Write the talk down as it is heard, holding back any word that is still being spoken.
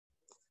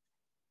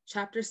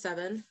Chapter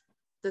 7,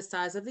 The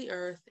Size of the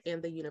Earth and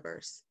the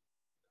Universe.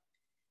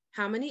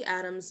 How many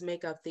atoms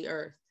make up the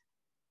Earth?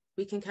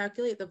 We can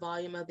calculate the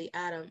volume of the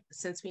atom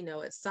since we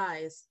know its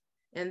size,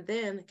 and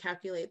then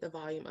calculate the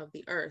volume of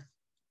the Earth,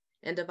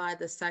 and divide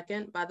the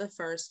second by the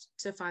first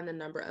to find the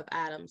number of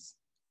atoms.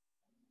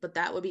 But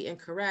that would be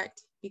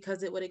incorrect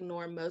because it would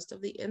ignore most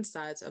of the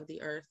insides of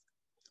the Earth,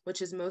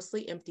 which is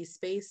mostly empty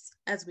space,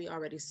 as we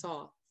already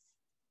saw.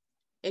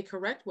 A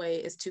correct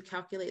way is to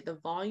calculate the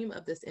volume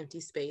of this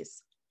empty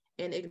space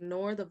and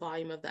ignore the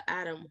volume of the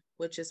atom,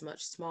 which is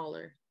much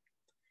smaller.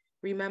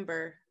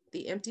 Remember,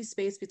 the empty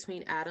space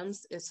between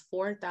atoms is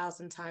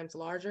 4,000 times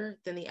larger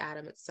than the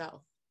atom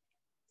itself.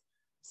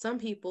 Some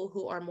people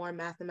who are more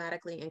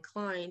mathematically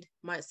inclined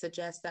might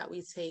suggest that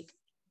we take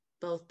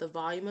both the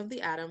volume of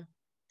the atom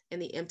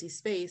and the empty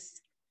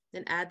space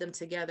and add them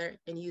together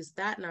and use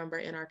that number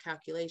in our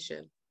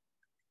calculation.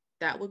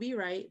 That would be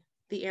right.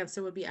 The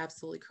answer would be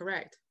absolutely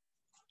correct.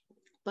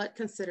 But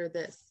consider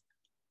this.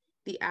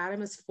 The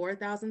atom is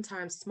 4,000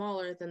 times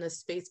smaller than the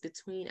space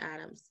between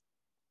atoms.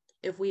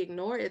 If we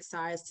ignore its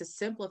size to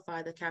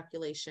simplify the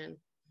calculation,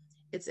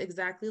 it's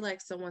exactly like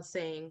someone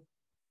saying,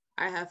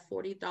 I have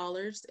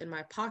 $40 in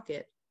my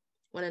pocket,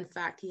 when in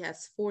fact he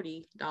has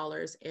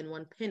 $40 and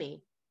 1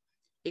 penny.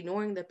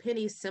 Ignoring the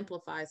penny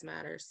simplifies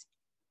matters.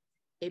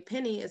 A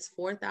penny is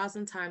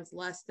 4,000 times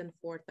less than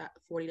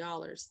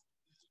 $40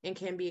 and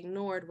can be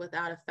ignored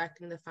without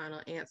affecting the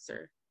final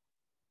answer.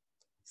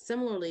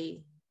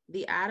 Similarly,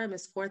 the atom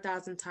is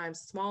 4,000 times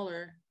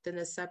smaller than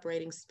the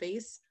separating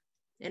space,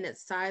 and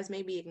its size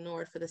may be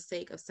ignored for the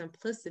sake of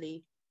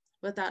simplicity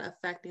without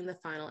affecting the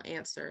final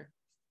answer.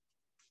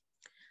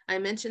 I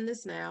mention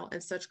this now in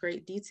such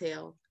great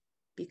detail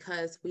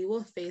because we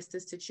will face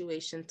this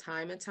situation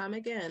time and time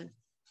again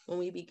when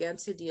we begin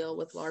to deal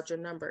with larger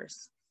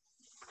numbers.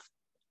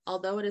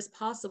 Although it is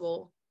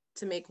possible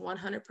to make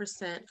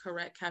 100%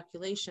 correct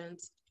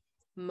calculations,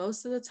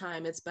 most of the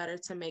time it's better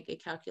to make a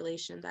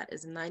calculation that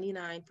is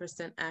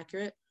 99%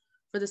 accurate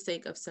for the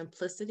sake of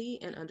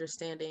simplicity and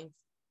understanding.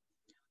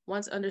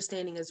 Once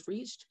understanding is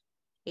reached,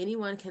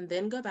 anyone can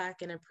then go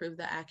back and improve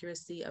the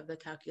accuracy of the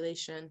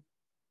calculation.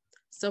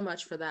 So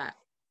much for that.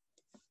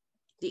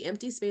 The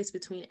empty space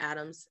between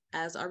atoms,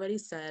 as already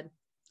said,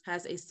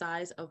 has a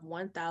size of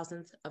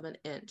 1,000th of an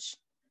inch,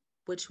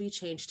 which we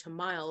change to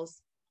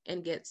miles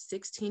and get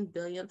 16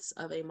 billionths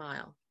of a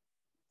mile.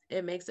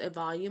 It makes a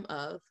volume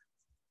of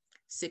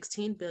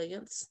 16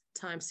 billionths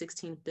times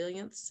 16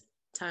 billionths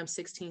times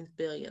 16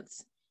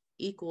 billionths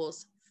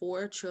equals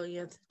 4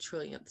 trillionth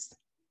trillionths.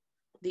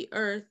 The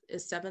Earth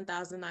is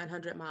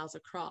 7,900 miles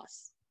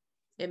across.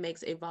 It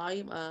makes a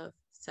volume of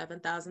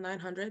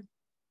 7,900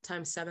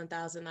 times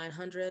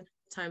 7,900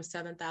 times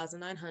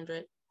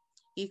 7,900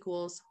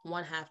 equals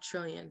 1/2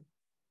 trillion.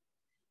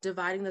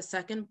 Dividing the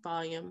second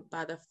volume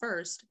by the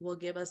first will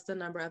give us the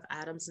number of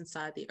atoms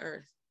inside the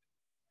Earth.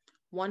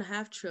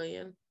 1/2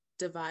 trillion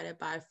divided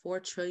by 4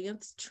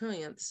 trillionths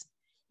trillionths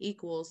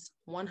equals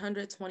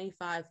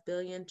 125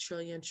 billion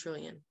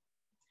trillion,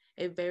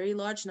 a very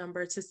large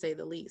number to say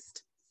the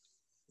least.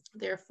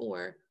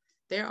 Therefore,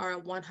 there are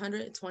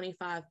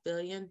 125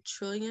 billion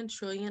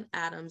trillion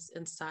atoms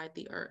inside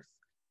the Earth.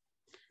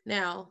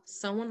 Now,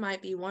 someone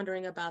might be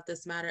wondering about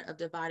this matter of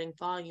dividing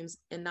volumes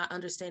and not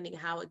understanding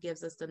how it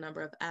gives us the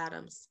number of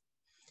atoms.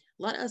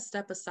 Let us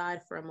step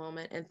aside for a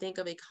moment and think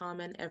of a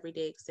common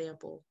everyday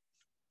example.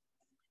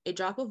 A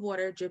drop of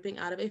water dripping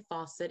out of a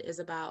faucet is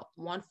about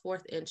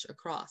 1/4 inch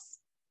across.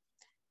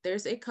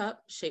 There's a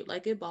cup shaped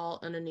like a ball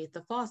underneath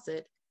the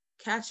faucet,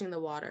 catching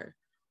the water,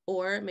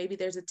 or maybe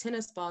there's a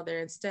tennis ball there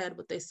instead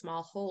with a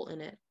small hole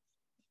in it.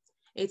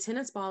 A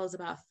tennis ball is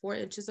about 4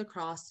 inches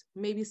across,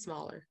 maybe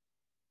smaller.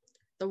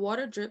 The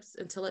water drips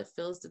until it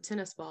fills the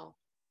tennis ball.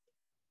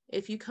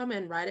 If you come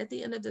in right at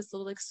the end of this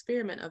little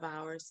experiment of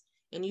ours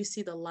and you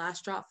see the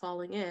last drop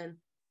falling in,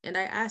 and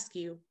I ask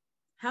you,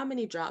 how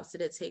many drops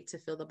did it take to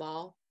fill the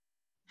ball?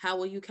 How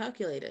will you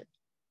calculate it?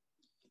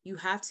 You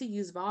have to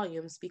use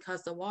volumes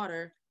because the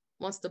water,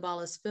 once the ball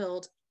is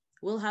filled,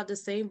 will have the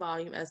same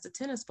volume as the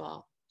tennis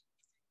ball.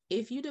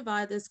 If you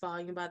divide this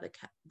volume by the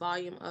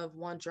volume of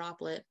one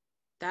droplet,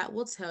 that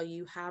will tell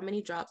you how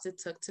many drops it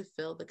took to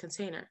fill the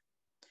container.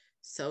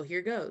 So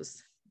here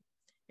goes.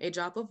 A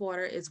drop of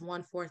water is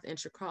 1/4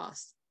 inch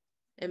across.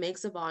 It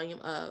makes a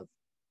volume of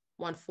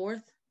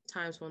 1/4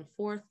 times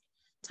 1/4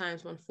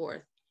 times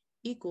 1/4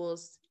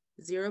 equals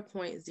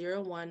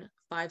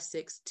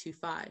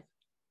 0.015625.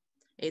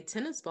 A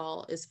tennis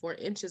ball is 4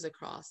 inches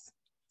across.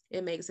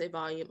 It makes a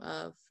volume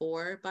of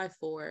 4 by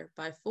 4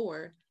 by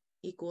 4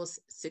 equals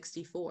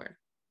 64.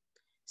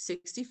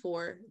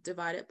 64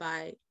 divided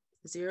by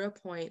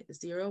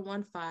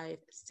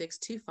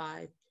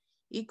 0.015625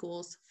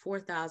 equals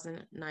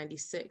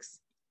 4,096.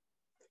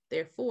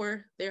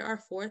 Therefore, there are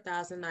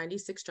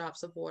 4,096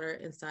 drops of water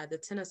inside the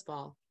tennis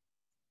ball.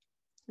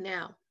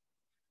 Now,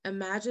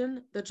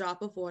 imagine the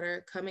drop of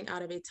water coming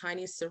out of a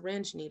tiny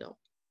syringe needle.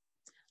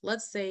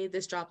 Let's say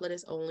this droplet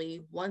is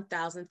only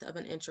 1,000th of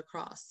an inch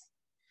across.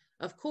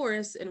 Of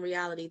course, in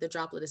reality, the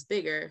droplet is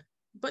bigger,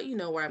 but you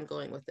know where I'm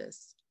going with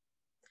this.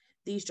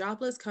 These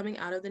droplets coming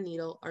out of the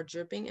needle are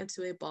dripping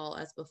into a ball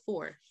as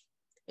before,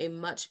 a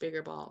much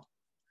bigger ball.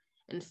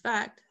 In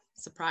fact,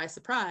 surprise,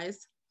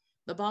 surprise,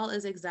 the ball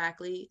is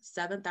exactly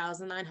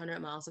 7,900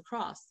 miles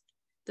across,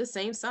 the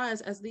same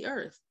size as the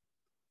Earth.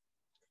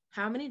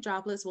 How many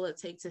droplets will it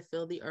take to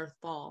fill the Earth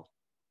ball?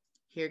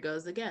 Here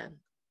goes again.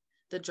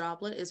 The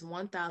droplet is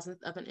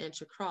 1,000th of an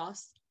inch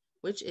across,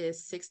 which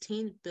is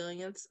 16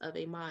 billionths of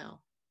a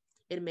mile.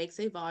 It makes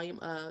a volume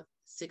of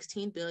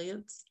 16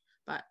 billionths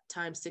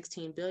times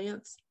 16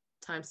 billionths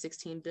times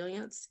 16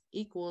 billionths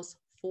equals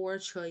 4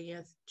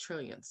 trillionth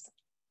trillionths.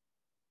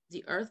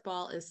 The Earth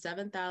ball is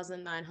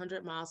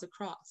 7,900 miles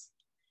across.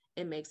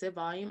 It makes a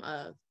volume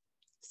of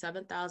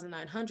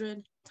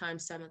 7,900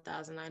 times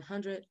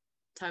 7,900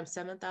 times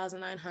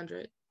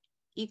 7,900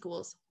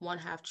 equals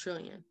 1/2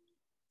 trillion.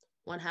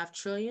 1/2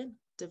 trillion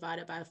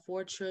divided by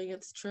 4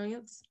 trillionths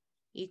trillionths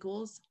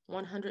equals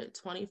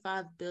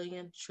 125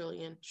 billion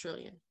trillion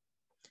trillion.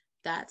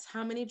 That's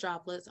how many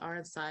droplets are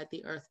inside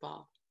the Earth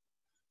ball.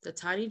 The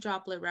tiny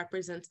droplet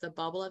represents the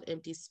bubble of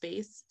empty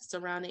space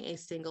surrounding a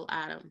single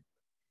atom.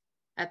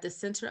 At the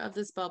center of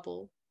this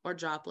bubble or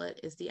droplet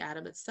is the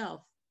atom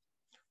itself,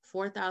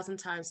 4,000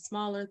 times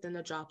smaller than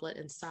the droplet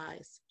in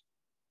size.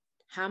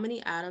 How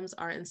many atoms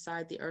are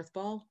inside the Earth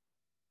ball?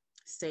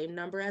 Same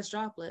number as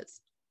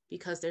droplets,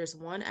 because there's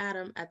one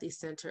atom at the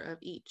center of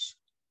each.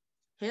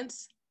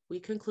 Hence, we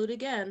conclude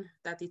again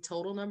that the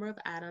total number of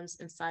atoms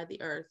inside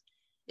the Earth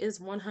is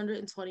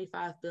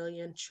 125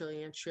 billion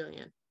trillion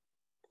trillion.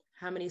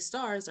 How many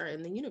stars are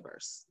in the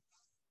universe?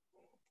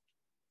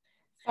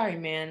 Sorry,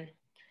 man.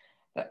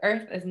 The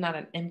Earth is not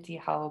an empty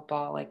hollow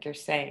ball like you're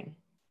saying.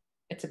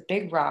 It's a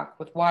big rock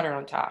with water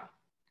on top.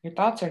 Your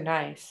thoughts are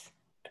nice,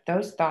 but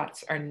those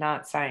thoughts are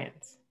not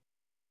science.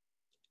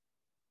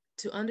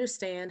 To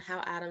understand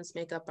how atoms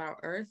make up our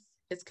Earth,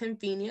 it's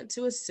convenient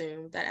to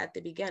assume that at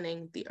the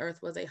beginning, the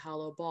Earth was a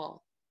hollow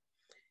ball.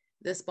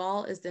 This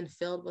ball is then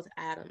filled with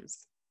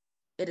atoms.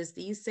 It is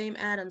these same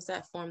atoms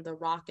that form the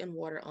rock and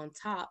water on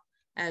top,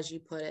 as you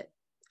put it,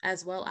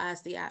 as well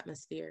as the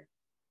atmosphere.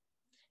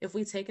 If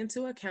we take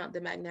into account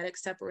the magnetic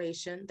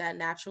separation that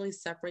naturally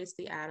separates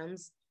the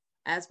atoms,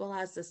 as well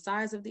as the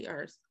size of the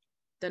Earth,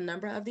 the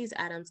number of these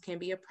atoms can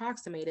be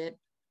approximated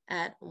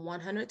at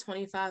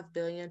 125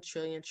 billion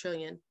trillion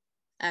trillion,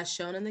 as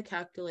shown in the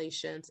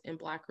calculations in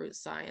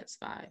Blackroots Science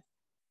 5.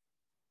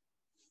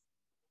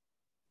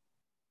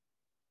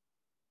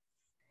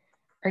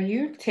 Are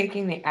you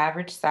taking the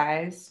average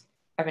size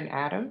of an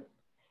atom?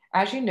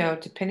 As you know,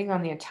 depending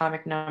on the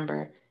atomic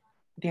number,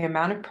 the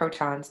amount of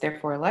protons,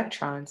 therefore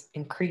electrons,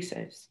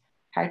 increases.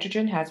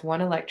 Hydrogen has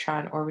 1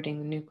 electron orbiting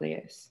the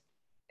nucleus.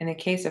 In the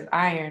case of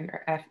iron,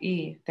 or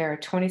Fe, there are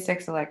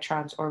 26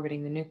 electrons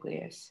orbiting the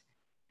nucleus.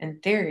 In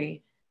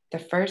theory, the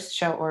first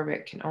shell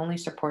orbit can only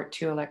support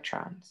 2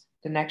 electrons.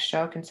 The next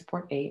shell can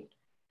support 8.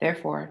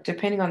 Therefore,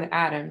 depending on the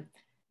atom,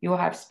 you will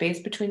have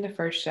space between the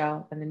first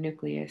shell and the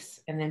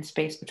nucleus, and then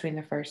space between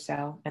the first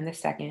cell and the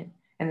second,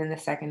 and then the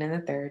second and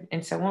the third,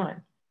 and so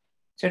on.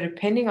 So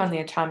depending on the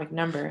atomic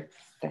number,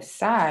 the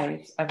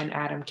size of an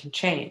atom can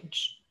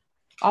change.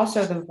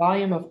 Also, the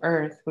volume of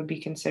Earth would be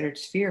considered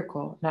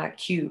spherical, not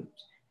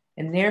cubed,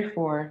 and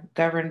therefore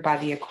governed by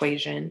the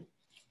equation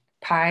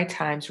pi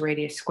times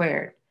radius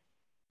squared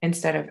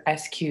instead of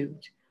s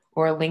cubed,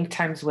 or length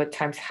times width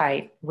times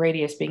height,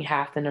 radius being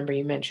half the number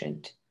you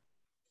mentioned.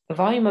 The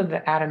volume of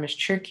the atom is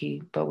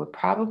tricky, but would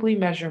probably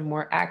measure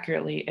more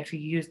accurately if you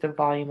use the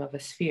volume of a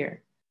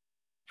sphere.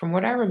 From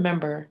what I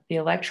remember, the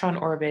electron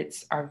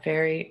orbits are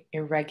very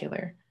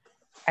irregular.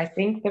 I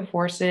think the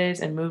forces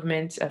and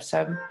movements of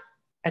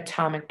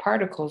subatomic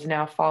particles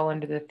now fall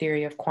under the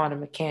theory of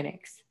quantum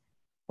mechanics.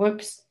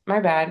 Whoops, my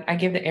bad, I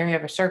give the area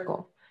of a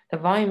circle. The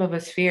volume of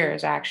a sphere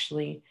is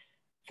actually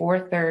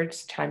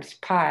 4/3 times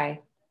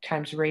pi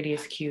times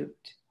radius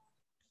cubed.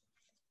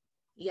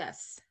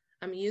 Yes,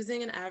 I'm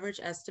using an average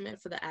estimate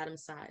for the atom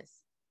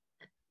size.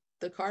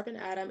 The carbon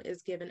atom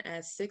is given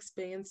as 6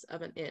 billionths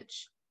of an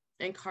inch,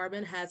 and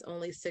carbon has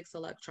only 6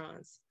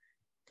 electrons.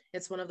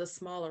 It's one of the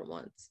smaller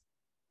ones.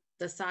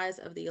 The size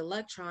of the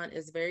electron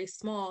is very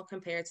small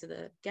compared to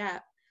the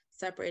gap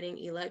separating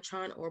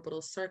electron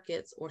orbital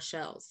circuits or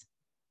shells.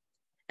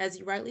 As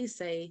you rightly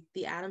say,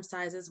 the atom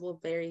sizes will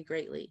vary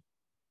greatly.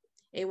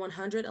 A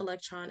 100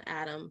 electron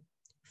atom,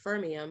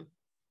 fermium,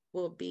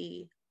 will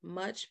be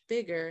much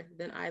bigger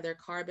than either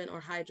carbon or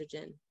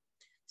hydrogen.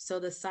 So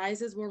the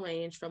sizes will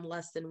range from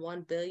less than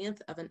 1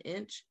 billionth of an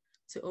inch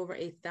to over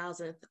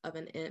 1,000th of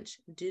an inch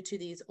due to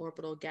these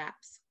orbital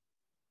gaps.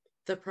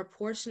 The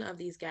proportion of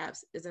these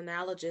gaps is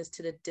analogous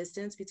to the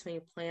distance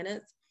between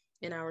planets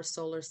in our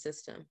solar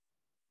system.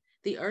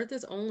 The Earth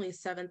is only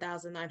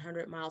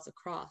 7,900 miles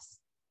across.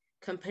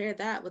 Compare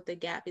that with the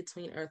gap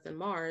between Earth and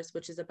Mars,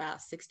 which is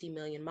about 60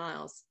 million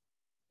miles.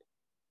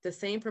 The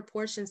same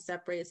proportion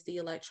separates the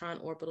electron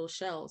orbital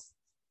shells.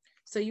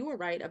 So you were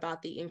right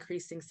about the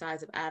increasing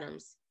size of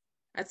atoms.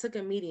 I took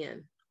a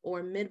median,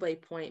 or midway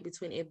point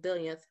between a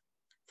billionth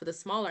for the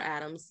smaller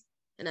atoms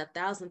and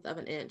 1,000th of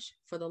an inch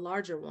for the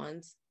larger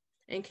ones,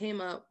 and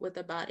came up with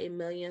about a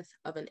millionth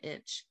of an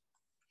inch.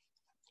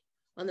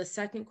 On the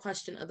second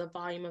question of the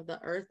volume of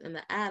the Earth and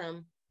the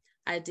atom,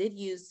 I did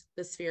use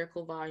the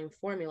spherical volume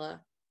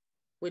formula,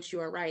 which you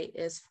are right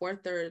is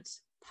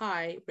 4/3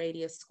 pi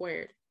radius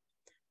squared.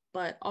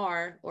 But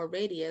r, or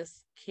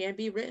radius, can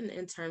be written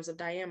in terms of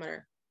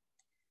diameter.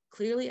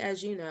 Clearly,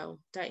 as you know,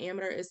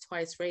 diameter is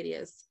twice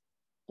radius,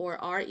 or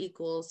r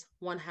equals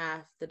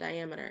 1/2 the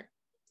diameter.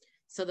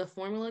 So the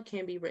formula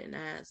can be written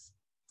as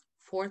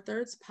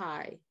 4/3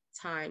 pi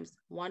times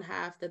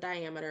 1/2 the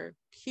diameter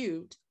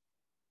cubed,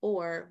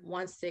 or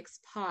 1/6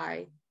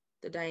 pi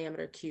the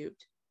diameter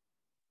cubed.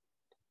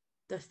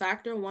 The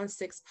factor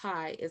 1/6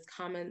 pi is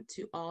common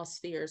to all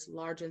spheres,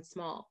 large and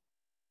small.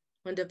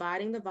 When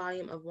dividing the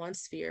volume of one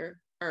sphere,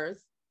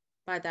 Earth,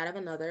 by that of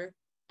another,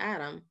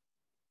 atom,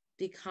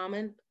 the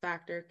common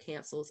factor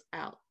cancels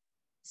out.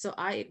 So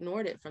I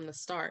ignored it from the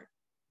start.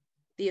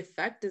 The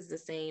effect is the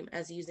same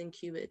as using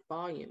cubic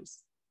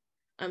volumes.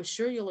 I'm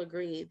sure you'll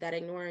agree that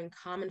ignoring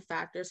common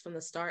factors from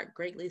the start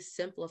greatly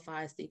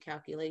simplifies the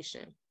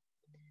calculation.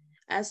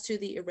 As to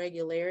the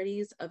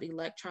irregularities of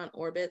electron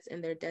orbits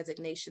and their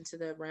designation to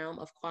the realm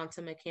of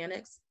quantum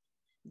mechanics,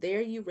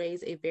 there you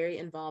raise a very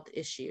involved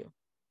issue,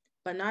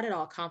 but not at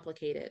all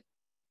complicated.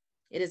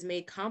 It is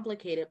made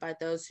complicated by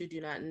those who do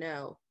not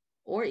know,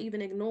 or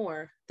even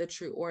ignore, the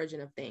true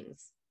origin of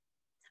things.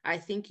 I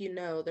think you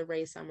know the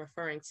race I'm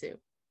referring to.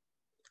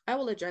 I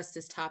will address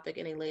this topic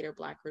in a later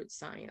Blackroots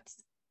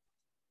science.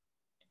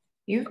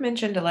 You've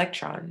mentioned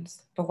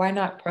electrons, but why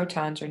not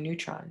protons or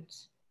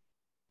neutrons?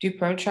 Do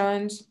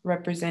protons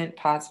represent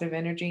positive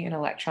energy and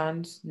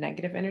electrons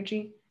negative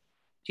energy?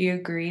 Do you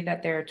agree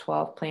that there are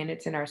 12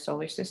 planets in our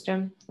solar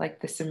system, like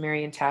the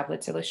Sumerian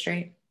tablets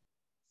illustrate?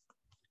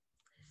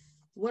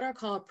 What are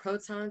called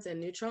protons and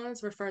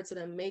neutrons refer to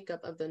the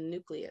makeup of the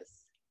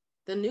nucleus.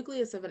 The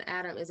nucleus of an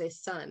atom is a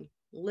sun,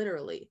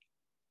 literally.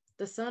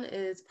 The sun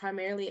is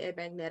primarily a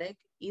magnetic,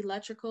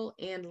 electrical,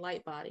 and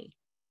light body.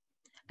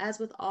 As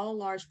with all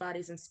large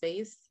bodies in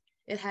space,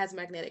 it has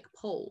magnetic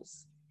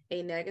poles,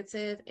 a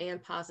negative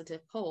and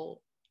positive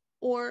pole,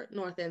 or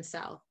north and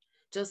south,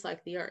 just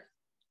like the Earth.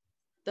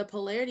 The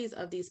polarities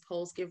of these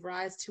poles give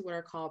rise to what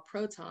are called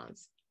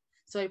protons.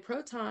 So a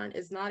proton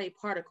is not a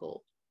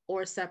particle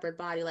or a separate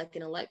body like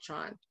an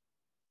electron,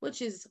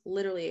 which is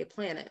literally a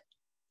planet,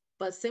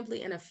 but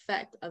simply an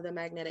effect of the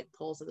magnetic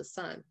poles of the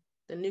sun,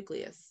 the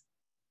nucleus.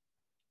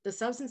 The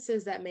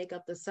substances that make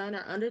up the sun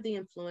are under the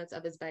influence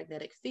of its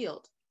magnetic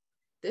field.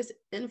 This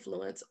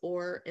influence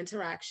or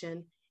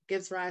interaction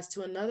gives rise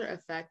to another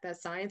effect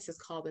that scientists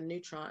call the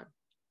neutron.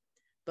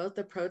 Both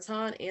the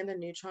proton and the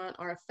neutron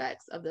are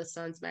effects of the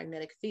sun's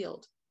magnetic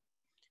field.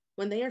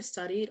 When they are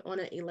studied on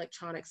an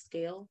electronic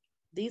scale,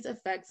 these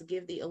effects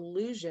give the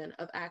illusion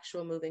of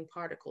actual moving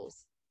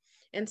particles.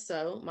 And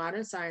so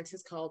modern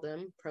scientists call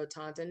them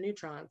protons and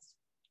neutrons.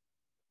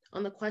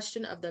 On the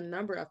question of the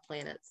number of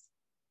planets,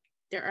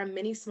 there are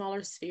many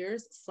smaller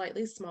spheres,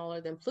 slightly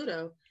smaller than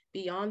Pluto,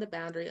 beyond the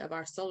boundary of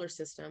our solar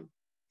system.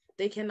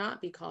 They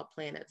cannot be called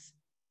planets.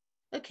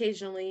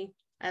 Occasionally,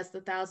 as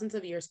the thousands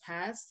of years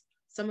pass,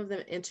 some of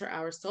them enter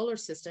our solar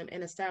system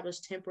and establish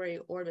temporary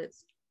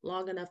orbits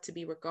long enough to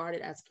be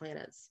regarded as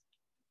planets.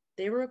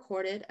 They were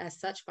recorded as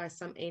such by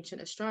some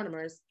ancient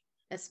astronomers,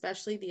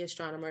 especially the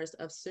astronomers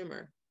of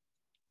Sumer.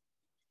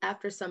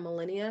 After some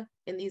millennia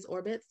in these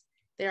orbits,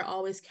 they are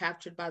always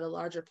captured by the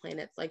larger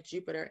planets like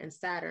Jupiter and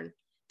Saturn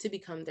to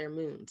become their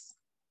moons.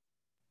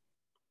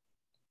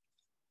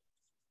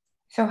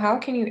 So, how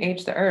can you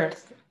age the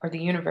Earth or the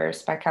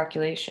universe by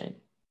calculation?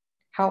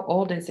 How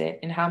old is it,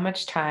 and how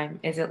much time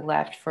is it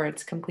left for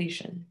its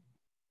completion?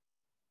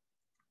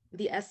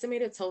 The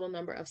estimated total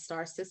number of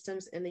star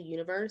systems in the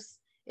universe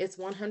is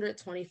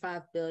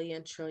 125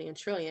 billion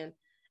trillion,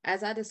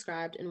 as I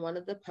described in one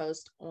of the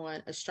posts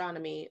on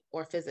astronomy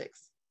or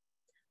physics.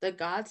 The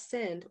gods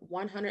send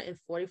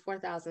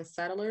 144,000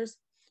 settlers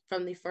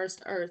from the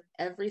first Earth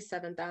every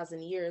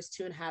 7,000 years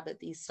to inhabit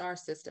these star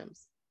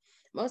systems,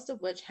 most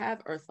of which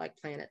have Earth-like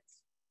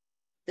planets.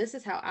 This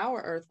is how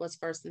our Earth was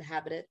first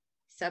inhabited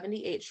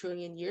 78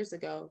 trillion years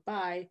ago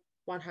by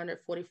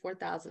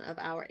 144,000 of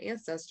our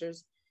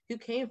ancestors who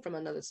came from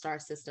another star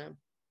system.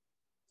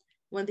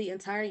 When the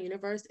entire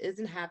universe is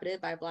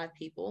inhabited by Black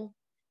people,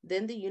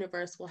 then the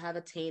universe will have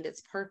attained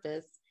its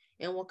purpose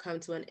and will come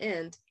to an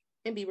end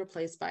and be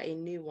replaced by a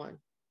new one.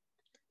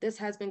 This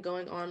has been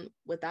going on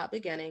without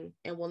beginning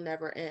and will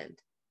never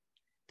end.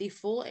 The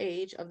full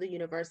age of the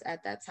universe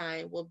at that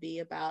time will be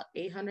about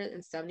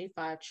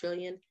 875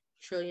 trillion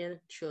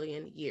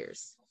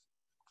years.